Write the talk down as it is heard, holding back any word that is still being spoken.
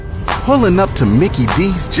Pulling up to Mickey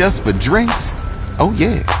D's just for drinks? Oh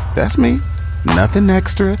yeah, that's me. Nothing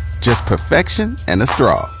extra, just perfection and a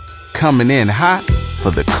straw. Coming in hot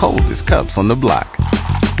for the coldest cups on the block.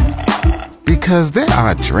 Because there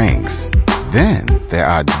are drinks. Then there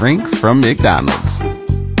are drinks from McDonald's.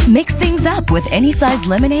 Mix things up with any size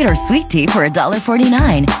lemonade or sweet tea for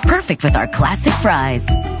 $1.49. Perfect with our classic fries.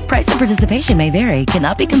 Price and participation may vary.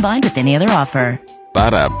 Cannot be combined with any other offer.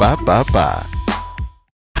 Ba-da-ba-ba-ba.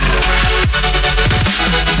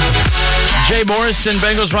 Jay Morrison,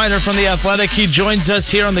 Bengals writer from The Athletic. He joins us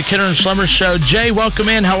here on the Kidder and Schlemmer Show. Jay, welcome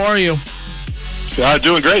in. How are you?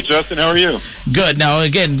 Doing great, Justin. How are you? Good. Now,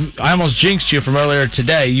 again, I almost jinxed you from earlier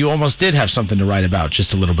today. You almost did have something to write about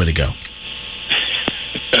just a little bit ago.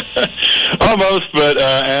 Almost, but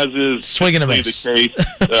as is swing and a miss. The case,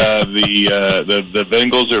 the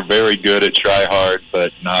Bengals are very good at try hard,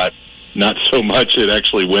 but not so much at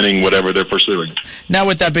actually winning whatever they're pursuing. Now,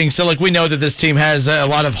 with that being said, look, we know that this team has a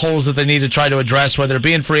lot of holes that they need to try to address, whether it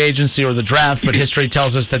be in free agency or the draft, but history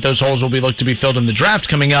tells us that those holes will be looked to be filled in the draft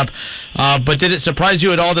coming up. But did it surprise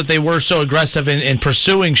you at all that they were so aggressive in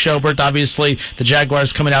pursuing Schobert? Obviously, the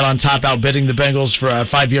Jaguars coming out on top, outbidding the Bengals for a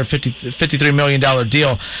 5-year, $53 million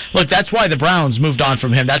deal. Look, that's why the Browns moved on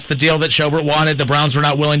from him. That's the deal that Schobert wanted. The Browns were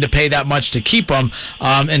not willing to pay that much to keep him,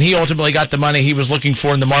 and he ultimately got the money he was looking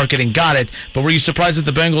for in the market and got it. But were you surprised that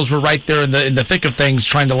the Bengals were right there in the thick of things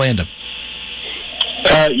trying to land him?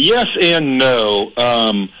 Yes and no.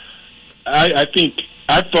 I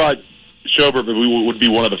thought Schobert would be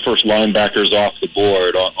one of the first linebackers off the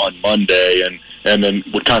board on Monday, and then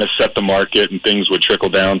would kind of set the market and things would trickle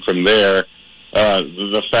down from there.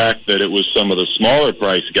 The fact that it was some of the smaller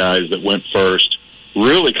price guys that went first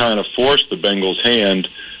really kind of forced the Bengals' hand.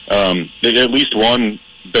 At least one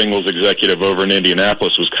Bengals executive over in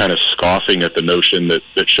Indianapolis was kind of scoffing at the notion that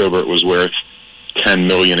Schobert was worth $10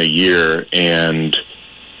 million a year, and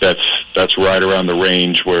that's right around the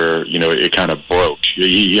range where it kind of broke.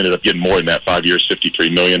 He ended up getting more than that, 5 years,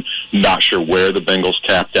 $53 million. Not sure where the Bengals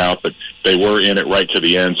tapped out, but they were in it right to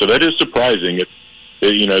the end. So that is surprising.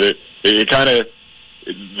 It kind of,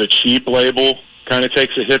 the cheap label kind of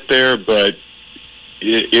takes a hit there, but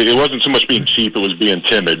it wasn't so much being cheap, it was being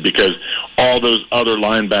timid, because all those other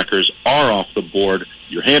linebackers are off the board.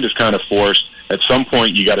 Your hand is kind of forced. At some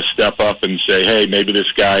point, you got to step up and say, hey, maybe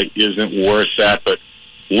this guy isn't worth that, but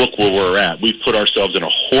look where we're at. We've put ourselves in a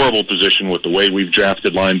horrible position with the way we've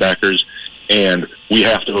drafted linebackers, and we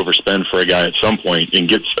have to overspend for a guy at some point and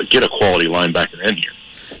get a quality linebacker in here.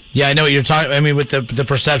 Yeah, I know what you're talking. I mean, with the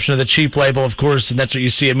perception of the cheap label, of course, and that's what you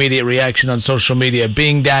see immediate reaction on social media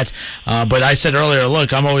being that. But I said earlier,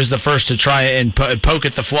 look, I'm always the first to try and poke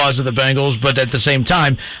at the flaws of the Bengals, but at the same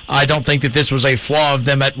time, I don't think that this was a flaw of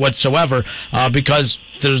them whatsoever, because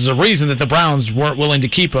there's a reason that the Browns weren't willing to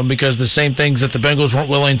keep him, because the same things that the Bengals weren't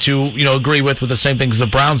willing to, agree with the same things the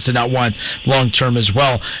Browns did not want long term as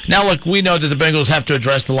well. Now, look, we know that the Bengals have to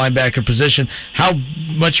address the linebacker position. How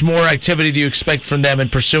much more activity do you expect from them in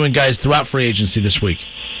pursuing guys throughout free agency this week?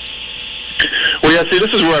 Well, yeah, see,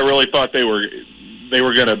 this is where I really thought they were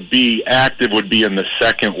going to be active, would be in the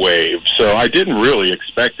second wave. So I didn't really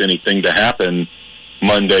expect anything to happen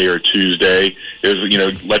Monday or Tuesday. It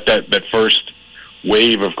was, let that first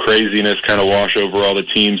wave of craziness kind of wash over all the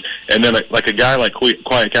teams. And then like a guy like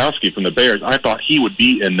Kwiatkowski from the Bears, I thought he would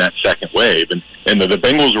be in that second wave. And the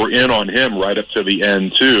Bengals were in on him right up to the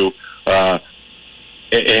end, too.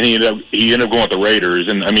 And he ended up going with the Raiders.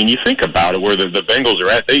 And, I mean, you think about it, where the Bengals are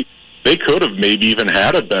at, they could have maybe even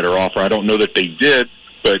had a better offer. I don't know that they did.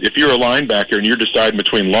 But if you're a linebacker and you're deciding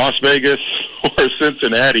between Las Vegas or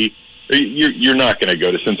Cincinnati, you're not going to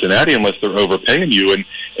go to Cincinnati unless they're overpaying you.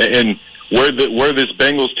 And where this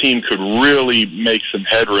Bengals team could really make some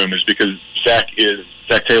headroom is because Zach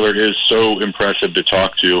Taylor is so impressive to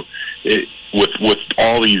talk to. With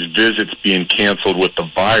all these visits being canceled with the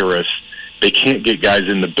virus, they can't get guys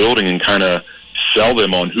in the building and kind of sell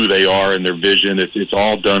them on who they are and their vision. It's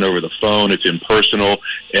all done over the phone. It's impersonal,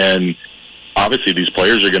 and obviously these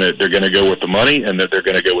players are gonna go with the money, and that they're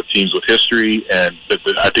gonna go with teams with history. And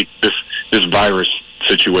I think this virus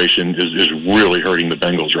situation is really hurting the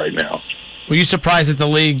Bengals right now. Were you surprised that the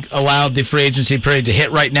league allowed the free agency period to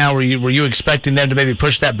hit right now? Were you expecting them to maybe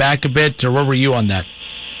push that back a bit, or where were you on that?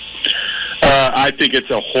 I think it's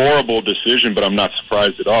a horrible decision, but I'm not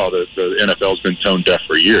surprised at all. The NFL's been tone deaf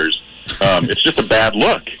for years. It's just a bad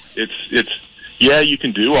look. Yeah, you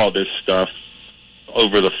can do all this stuff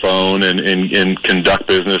over the phone and conduct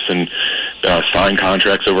business and sign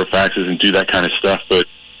contracts over faxes and do that kind of stuff, but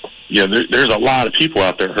there's a lot of people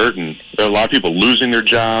out there hurting. There are a lot of people losing their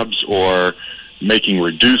jobs or making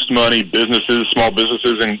reduced money, small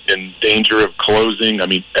businesses in danger of closing. I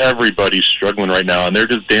mean, everybody's struggling right now, and they're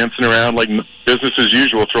just dancing around like business as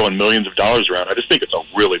usual, throwing millions of dollars around. I just think it's a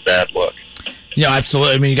really bad look. Yeah,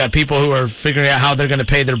 absolutely. I mean, you got people who are figuring out how they're going to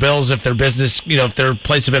pay their bills if their business, if their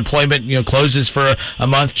place of employment, closes for a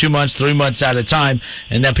month, 2 months, 3 months at a time,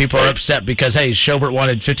 and then people are upset because, hey, Schobert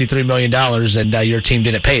wanted $53 million and your team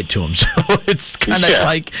didn't pay it to him. So it's kind of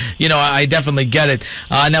like, I definitely get it.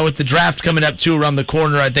 Now, with the draft coming up, too, around the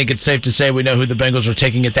corner, I think it's safe to say we know who the Bengals are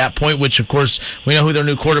taking at that point, which, of course, we know who their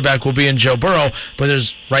new quarterback will be in Joe Burrow, but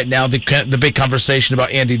there's right now the big conversation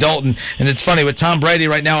about Andy Dalton. And it's funny, with Tom Brady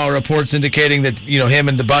right now, our reports indicating that him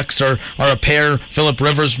and the Bucs are a pair. Phillip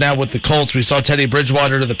Rivers now with the Colts. We saw Teddy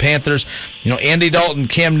Bridgewater to the Panthers. Andy Dalton,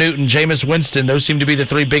 Cam Newton, Jameis Winston, those seem to be the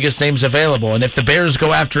three biggest names available. And if the Bears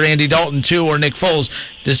go after Andy Dalton too, or Nick Foles,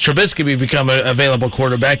 does Trubisky become an available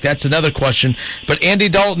quarterback? That's another question. But Andy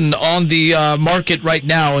Dalton on the market right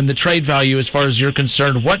now and the trade value as far as you're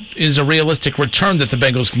concerned, what is a realistic return that the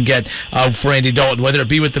Bengals can get for Andy Dalton, whether it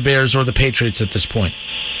be with the Bears or the Patriots at this point?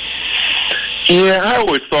 Yeah, I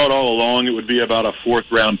always thought all along it would be about a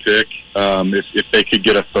fourth-round pick. If they could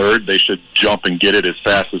get a third, they should jump and get it as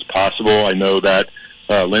fast as possible. I know that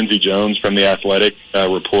Lindsey Jones from The Athletic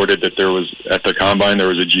reported that at the Combine there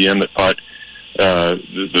was a GM that thought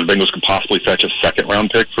the Bengals could possibly fetch a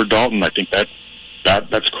second-round pick for Dalton. I think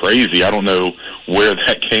that's crazy. I don't know where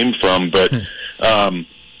that came from, but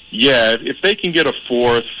if they can get a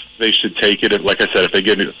fourth, they should take it. Like I said, if they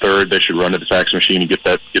get a third, they should run to the fax machine and get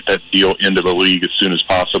that deal into the league as soon as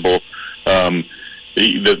possible.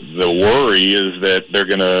 The worry is that they're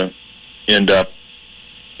going to end up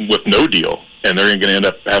with no deal, and they're going to end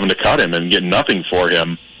up having to cut him and get nothing for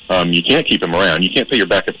him. You can't keep him around. You can't pay your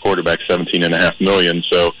backup quarterback $17.5 million.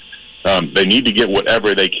 So they need to get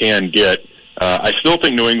whatever they can get. I still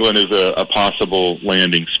think New England is a possible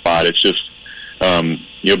landing spot. It's just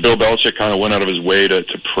Bill Belichick kind of went out of his way to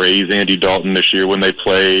praise Andy Dalton this year when they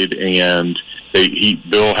played, and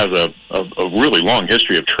Bill has a really long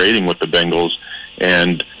history of trading with the Bengals,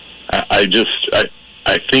 and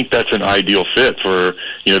I think that's an ideal fit for,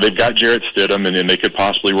 they've got Jarrett Stidham, and they could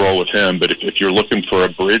possibly roll with him, but if you're looking for a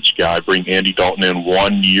bridge guy, bring Andy Dalton in,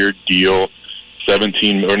 1 year deal,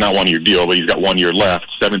 17, or not 1 year deal, but he's got 1 year left,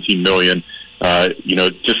 $17 million,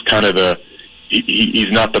 just kind of he's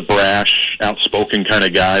not the brash, outspoken kind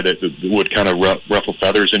of guy that would kind of ruffle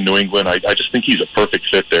feathers in New England. I just think he's a perfect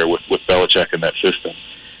fit there with Belichick and that system.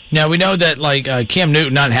 Now, we know that Cam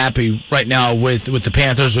Newton not happy right now with the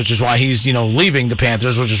Panthers, which is why he's leaving the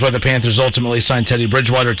Panthers, which is why the Panthers ultimately signed Teddy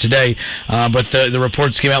Bridgewater today. But the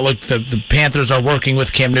reports came out, the Panthers are working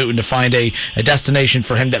with Cam Newton to find a destination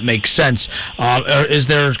for him that makes sense. Is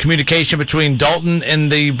there communication between Dalton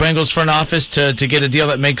and the Bengals front office to get a deal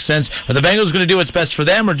that makes sense? Are the Bengals going to do what's best for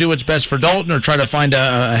them, or do what's best for Dalton, or try to find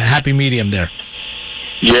a happy medium there?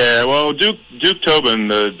 Yeah, well, Duke Tobin,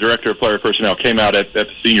 the director of player personnel, came out at the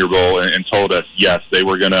Senior Bowl and told us, yes, they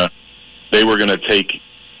were gonna take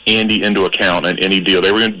Andy into account in any deal.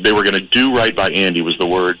 They were gonna do right by Andy was the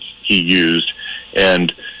words he used,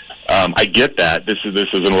 and I get that. This is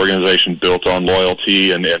an organization built on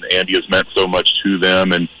loyalty, and Andy has meant so much to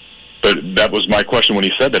them. But that was my question when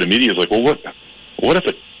he said that. Immediately, I was like, well, what if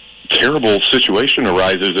a terrible situation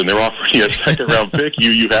arises and they're offering you a second round pick?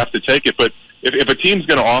 You have to take it, but. If a team's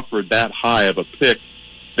going to offer that high of a pick,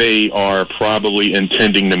 they are probably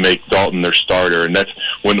intending to make Dalton their starter, and that's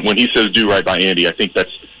when he says do right by Andy. I think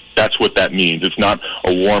that's what that means. It's not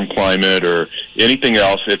a warm climate or anything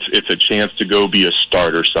else. It's a chance to go be a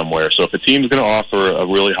starter somewhere. So if a team's going to offer a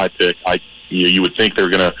really high pick, you would think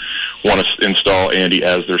they're going to want to install Andy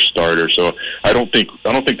as their starter. So I don't think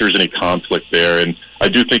there's any conflict there, and I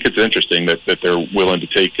do think it's interesting that they're willing to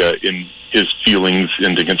take in his feelings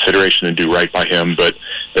into consideration and do right by him, but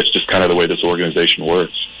that's just kind of the way this organization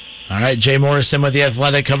works. All right, Jay Morrison with The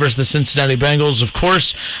Athletic covers the Cincinnati Bengals. Of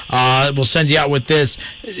course, we'll send you out with this.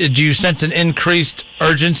 Do you sense an increased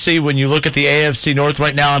urgency when you look at the AFC North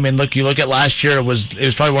right now? I mean, you look at last year, it was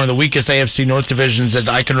probably one of the weakest AFC North divisions that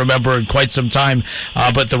I can remember in quite some time.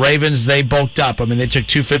 But the Ravens, they bulked up. I mean, they took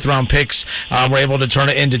 2 fifth-round picks, were able to turn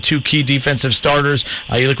it into 2 key defensive starters.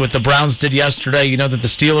 You look what the Browns did yesterday. You know that the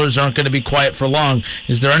Steelers aren't going to be quiet for long.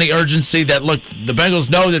 Is there any urgency that, the Bengals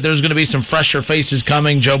know that there's going to be some fresher faces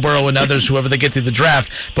coming, Joe Burrow and others, whoever they get through the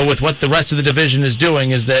draft, but with what the rest of the division is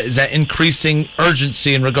doing, is that increasing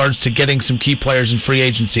urgency in regards to getting some key players in free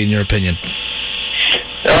agency, in your opinion?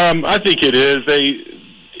 I think it is.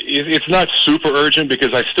 it's not super urgent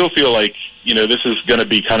because I still feel like, this is going to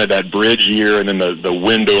be kind of that bridge year, and then the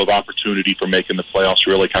window of opportunity for making the playoffs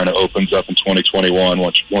really kind of opens up in 2021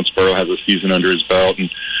 once Burrow has a season under his belt.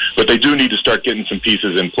 But they do need to start getting some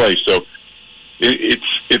pieces in place. So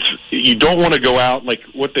it's you don't want to go out like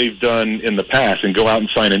what they've done in the past and go out and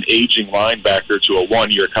sign an aging linebacker to a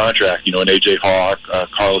 1-year contract. An A.J. Hawk,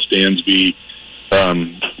 Carlos Dansby,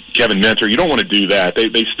 Kevin Minter. You don't want to do that.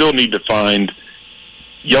 They still need to find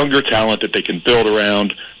younger talent that they can build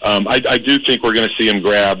around. I do think we're going to see them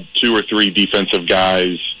grab 2 or 3 defensive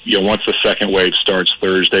guys, once the second wave starts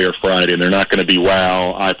Thursday or Friday, and they're not going to be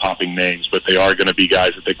eye-popping names, but they are going to be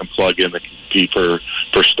guys that they can plug in that can compete for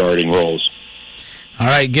starting roles. All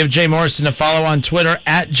right, give Jay Morrison a follow on Twitter,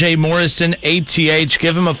 @JMorrisonATH.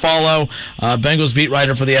 Give him a follow. Bengals beat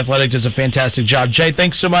writer for The Athletic does a fantastic job. Jay,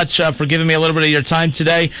 thanks so much for giving me a little bit of your time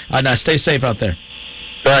today. Now, stay safe out there.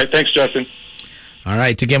 All right, thanks, Justin. All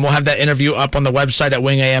right. Again, we'll have that interview up on the website at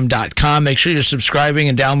wingam.com. Make sure you're subscribing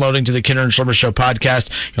and downloading to the Kinner and Schlimmer Show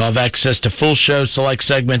podcast. You'll have access to full shows, select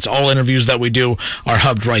segments, all interviews that we do are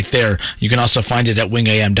hubbed right there. You can also find it at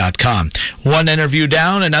wingam.com. One interview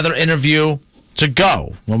down, another interview to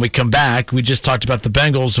go. When we come back, we just talked about the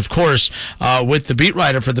Bengals, of course, with the beat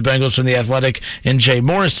writer for the Bengals from The Athletic and Jay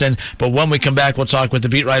Morrison. But when we come back, we'll talk with the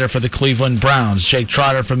beat writer for the Cleveland Browns, Jake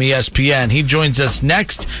Trotter from ESPN. He joins us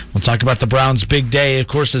next. We'll talk about the Browns' big day, of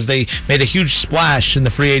course, as they made a huge splash in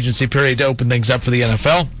the free agency period to open things up for the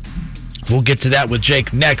NFL. We'll get to that with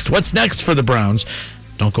Jake next. What's next for the Browns?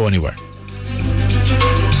 Don't go anywhere.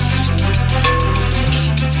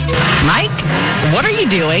 Mike, what are you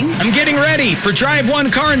doing? I'm getting ready for Drive One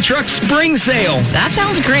Car and Truck Spring Sale. That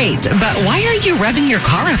sounds great, but why are you revving your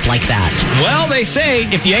car up like that? Well, they say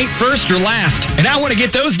if you ain't first, you're last. And I want to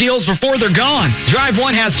get those deals before they're gone. Drive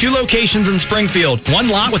One has 2 locations in Springfield. One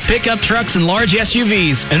lot with pickup trucks and large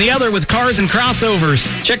SUVs, and the other with cars and crossovers.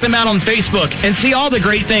 Check them out on Facebook and see all the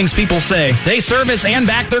great things people say. They service and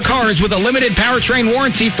back their cars with a limited powertrain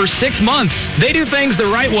warranty for 6 months. They do things the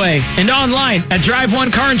right way. And online at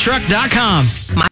driveonecarandtruck.com.